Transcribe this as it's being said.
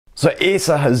So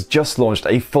Acer has just launched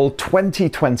a full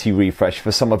 2020 refresh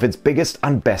for some of its biggest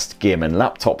and best gaming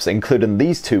laptops, including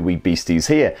these two wee beasties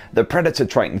here, the Predator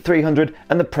Triton 300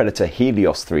 and the Predator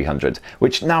Helios 300,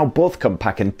 which now both come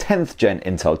packing 10th gen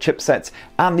Intel chipsets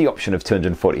and the option of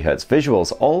 240Hz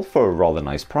visuals, all for a rather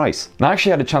nice price. Now I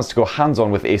actually had a chance to go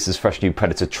hands-on with Acer's fresh new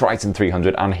Predator Triton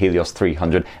 300 and Helios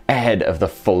 300 ahead of the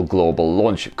full global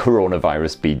launch,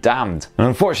 coronavirus be damned. And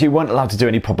unfortunately we weren't allowed to do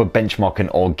any proper benchmarking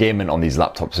or gaming on these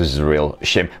laptops, which is a real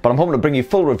shame, but I'm hoping to bring you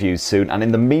full reviews soon, and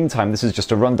in the meantime this is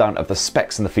just a rundown of the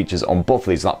specs and the features on both of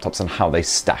these laptops and how they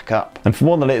stack up. And for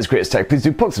more on the latest greatest tech, please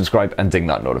do plug subscribe and ding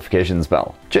that notifications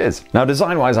bell. Cheers! Now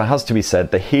design wise, it has to be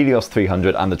said, the Helios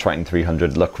 300 and the Triton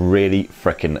 300 look really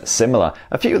frickin' similar.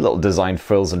 A few little design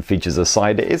frills and features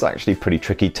aside, it is actually pretty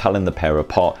tricky telling the pair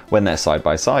apart when they're side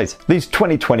by side. These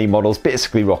 2020 models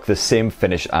basically rock the same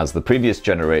finish as the previous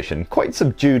generation, quite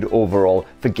subdued overall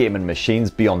for gaming machines,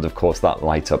 beyond of course that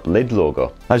light up lid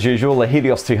logo. As usual, the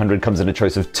Helios 300 comes in a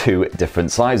choice of two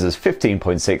different sizes,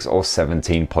 15.6 or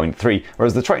 17.3,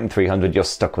 whereas the Triton 300 you're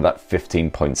stuck with that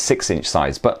 15.6 inch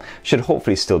size, but should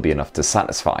hopefully still be enough to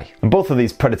satisfy. And both of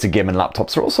these Predator gaming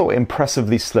laptops are also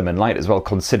impressively slim and light as well,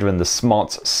 considering the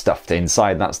smarts stuffed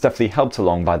inside. That's definitely helped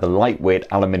along by the lightweight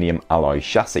aluminium alloy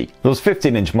chassis. Those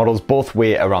 15-inch models both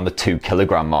weigh around the 2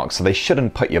 kilogram mark, so they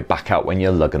shouldn't put your back out when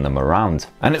you're lugging them around.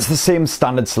 And it's the same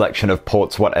standard selection of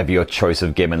ports whatever your choice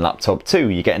of gaming laptop too.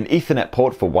 You get an Ethernet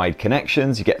port for wide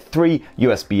connections, you get 3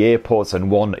 USB-A ports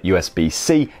and 1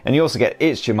 USB-C, and you also get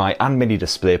HDMI and mini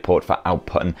display port for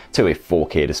outputting to a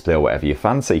 4K display or whatever you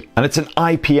fancy. And it's an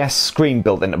IPS screen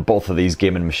built into both of these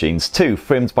gaming machines too,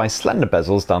 framed by slender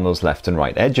bezels down those left and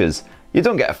right edges. You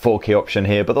don't get a 4K option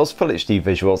here, but those Full HD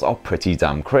visuals are pretty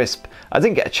damn crisp. I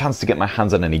didn't get a chance to get my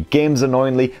hands on any games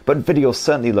annoyingly, but video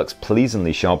certainly looks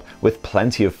pleasingly sharp with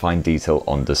plenty of fine detail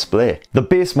on display. The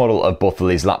base model of both of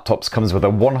these laptops comes with a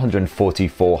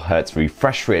 144Hz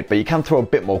refresh rate, but you can throw a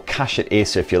bit more cash at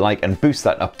Acer if you like and boost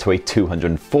that up to a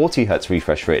 240Hz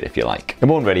refresh rate if you like. It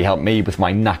won't really help me with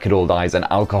my knackered old eyes and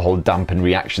alcohol dampened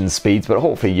reaction speeds, but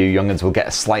hopefully you young'uns will get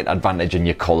a slight advantage in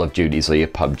your Call of Duties or your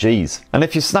PUBGs. And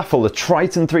if you snaffle the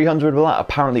Triton 300, well, that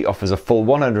apparently offers a full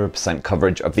 100%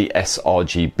 coverage of the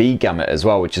sRGB gamut as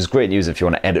well, which is great news if you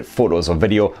want to edit photos or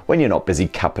video when you're not busy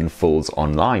capping fools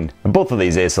online. And both of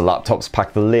these Acer laptops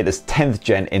pack the latest 10th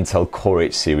gen Intel Core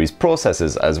H series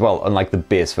processors as well, unlike the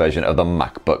base version of the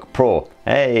MacBook Pro.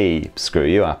 Hey, screw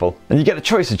you Apple. And you get a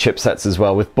choice of chipsets as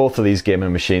well, with both of these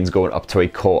gaming machines going up to a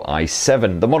Core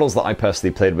i7. The models that I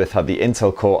personally played with had the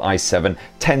Intel Core i7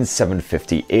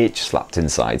 10750H slapped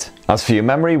inside. As for your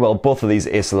memory, well, both of these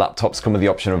Acer laptops come with the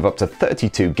option of up to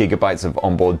 32GB of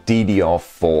onboard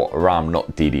DDR4 RAM,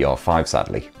 not DDR5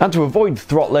 sadly. And to avoid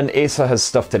throttling, Acer has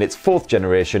stuffed in its 4th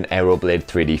generation Aeroblade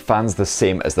 3D fans, the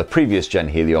same as the previous gen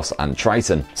Helios and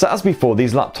Triton. So as before,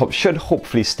 these laptops should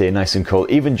hopefully stay nice and cool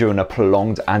even during a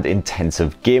prolonged and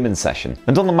intensive gaming session.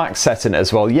 And on the max setting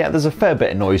as well, yeah, there's a fair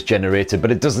bit of noise generated,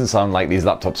 but it doesn't sound like these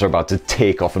laptops are about to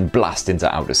take off and blast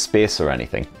into outer space or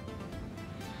anything.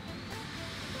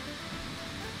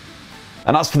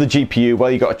 And as for the GPU,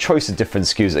 well, you got a choice of different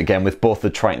SKUs again with both the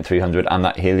Triton 300 and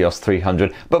that Helios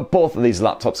 300, but both of these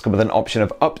laptops come with an option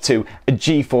of up to a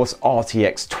GeForce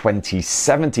RTX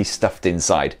 2070 stuffed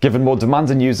inside, giving more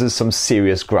demanding users some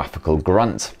serious graphical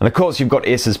grunt. And of course you've got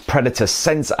Acer's Predator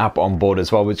Sense app on board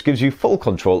as well, which gives you full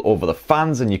control over the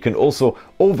fans, and you can also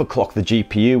overclock the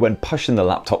GPU when pushing the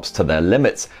laptops to their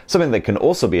limits, something that can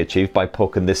also be achieved by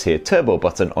poking this here turbo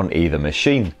button on either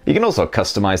machine. You can also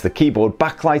customize the keyboard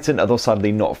backlighting, although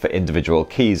sadly not for individual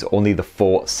keys, only the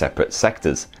 4 separate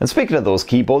sectors. And speaking of those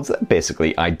keyboards, they're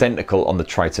basically identical on the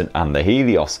Triton and the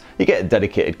Helios. You get a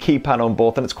dedicated keypad on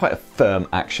both, and it's quite a firm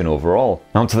action overall.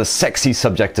 Now to the sexy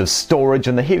subject of storage,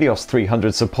 and the Helios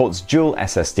 300 supports dual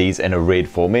SSDs in a RAID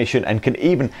formation and can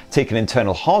even take an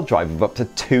internal hard drive of up to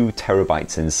 2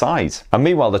 terabytes in size. And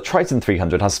meanwhile, the Triton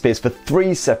 300 has space for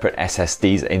 3 separate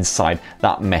SSDs inside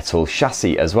that metal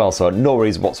chassis as well, so no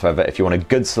worries whatsoever if you want a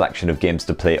good selection of games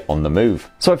to play on the move.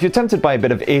 So if you're tempted by a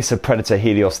bit of Acer Predator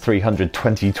Helios 300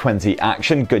 2020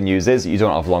 action, good news is you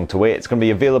don't have long to wait. It's going to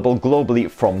be available globally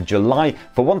from July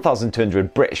for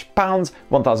 £1,200 British pounds,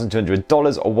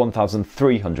 $1,200 or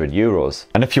 €1,300.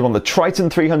 And if you want the Triton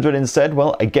 300 instead,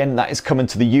 well, again, that is coming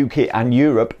to the UK and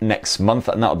Europe next month,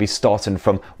 and that'll be starting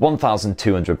from £1,200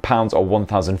 £1,200 or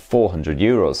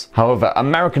 €1,400. However,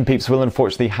 American peeps will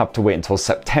unfortunately have to wait until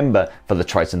September for the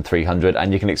Triton 300,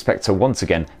 and you can expect to once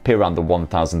again be around the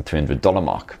 $1,300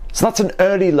 mark. So that's an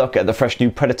early look at the fresh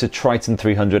new Predator Triton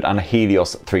 300 and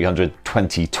Helios 300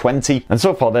 2020, and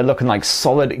so far they're looking like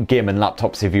solid gaming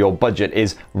laptops if your budget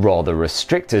is rather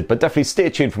restricted, but definitely stay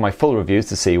tuned for my full reviews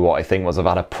to see what I think once I've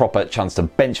had a proper chance to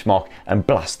benchmark and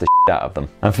blast the shit out of them.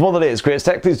 And for more of the latest greatest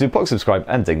tech, please do subscribe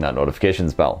and ding that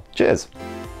notifications bell. Cheers!